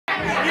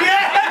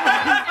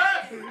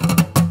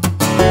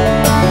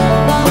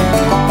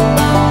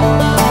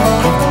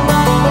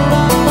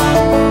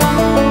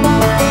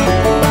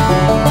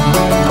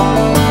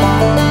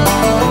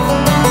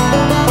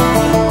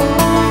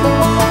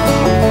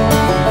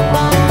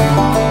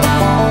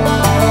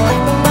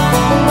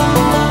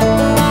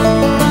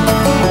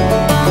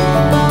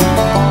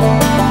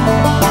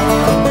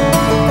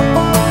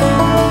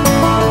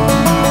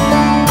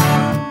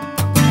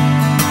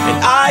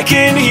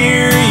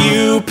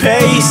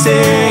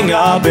pacing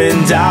up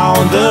and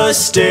down the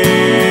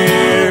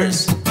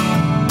stairs.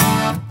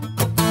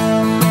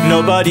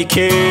 Nobody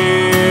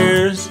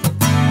cares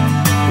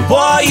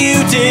what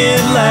you did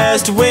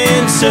last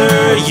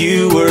winter.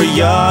 You were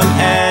young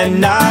and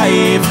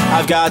naive.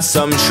 I've got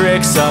some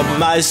tricks up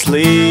my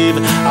sleeve.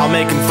 I'll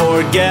make him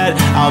forget,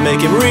 I'll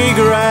make him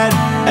regret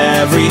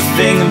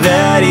everything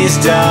that he's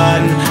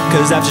done.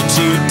 Cause after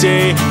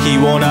today, he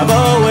won't have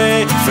a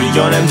way for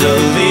your name to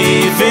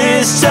leave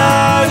his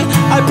tongue.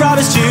 I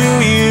promise to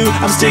you,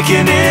 I'm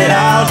sticking it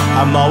out.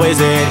 I'm always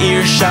an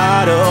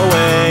earshot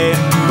away.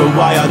 But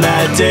why on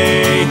that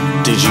day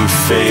did you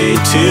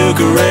fade to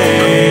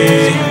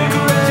gray?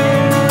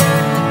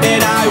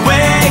 And I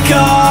wake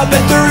up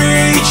at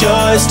 3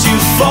 just to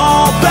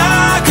fall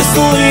back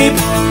asleep.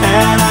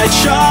 And I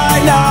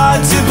try not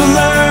to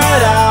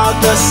blurt out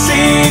the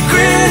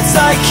secrets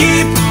I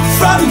keep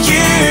from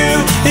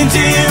you. And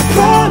do you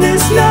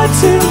promise not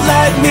to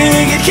let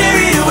me get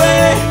carried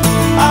away?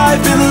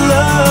 I've been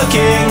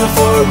looking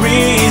for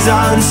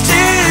reasons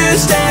to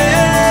stay.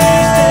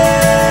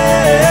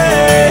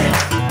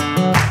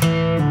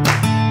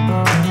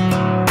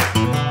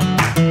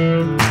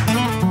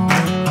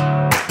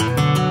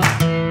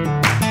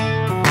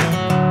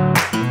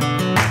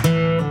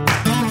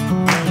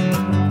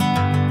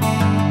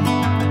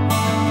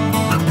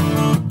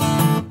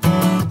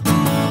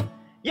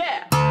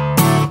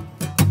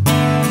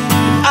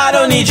 I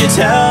don't need you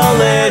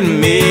telling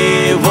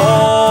me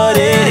what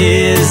it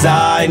is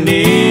I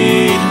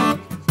need.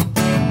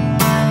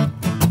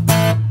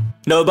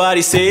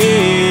 Nobody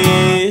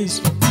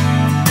sees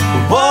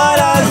what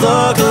I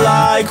look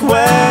like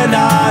when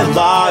I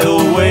lie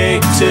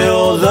awake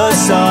till the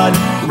sun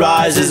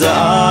rises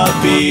up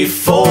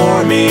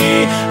before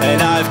me.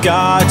 And I've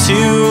got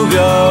to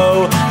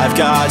go, I've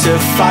got to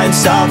find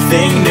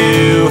something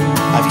new.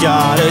 I've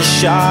got a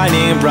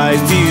shining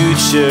bright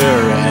future,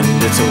 and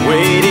it's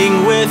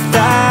waiting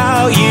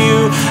without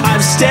you.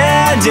 I'm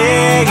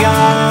standing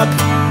up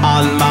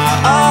on my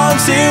own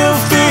 2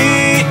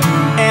 feet,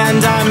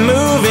 and I'm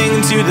moving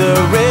to the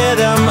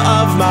rhythm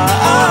of my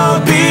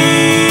own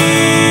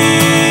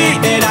beat.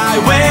 And I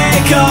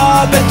wake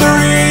up at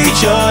 3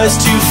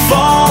 just to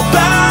fall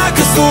back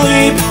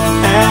asleep.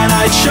 And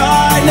I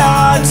try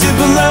not to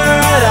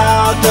blurt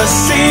out the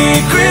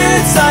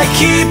secrets I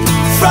keep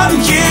from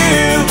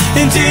you.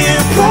 And do you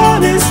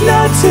promise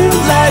not to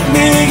let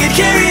me get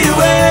carried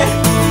away?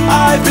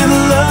 I've been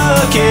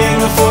looking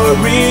for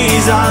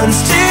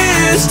reasons to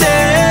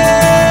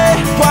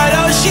stay. Why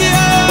don't you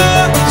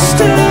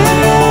stay?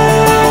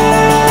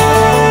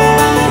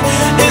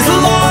 As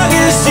long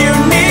as you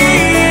need,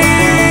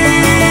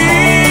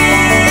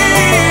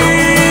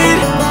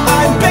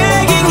 I'm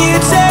begging you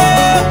to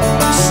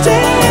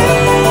stay.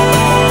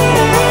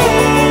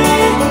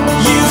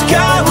 You've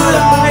got what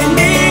I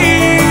need.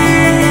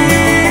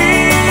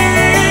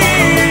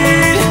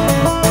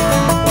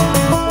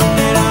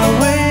 And I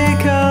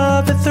wake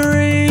up at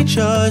 3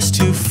 just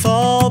to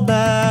fall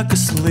back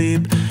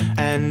asleep.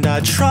 And I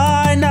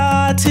try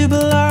not to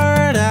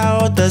blurt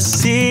out the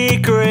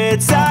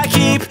secrets I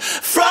keep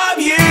from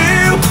you.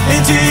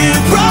 And do you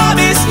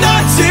promise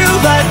not to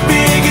let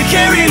me get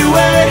carried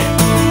away?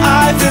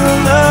 I've been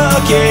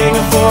looking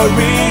for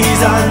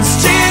reasons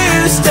to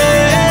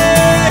stay.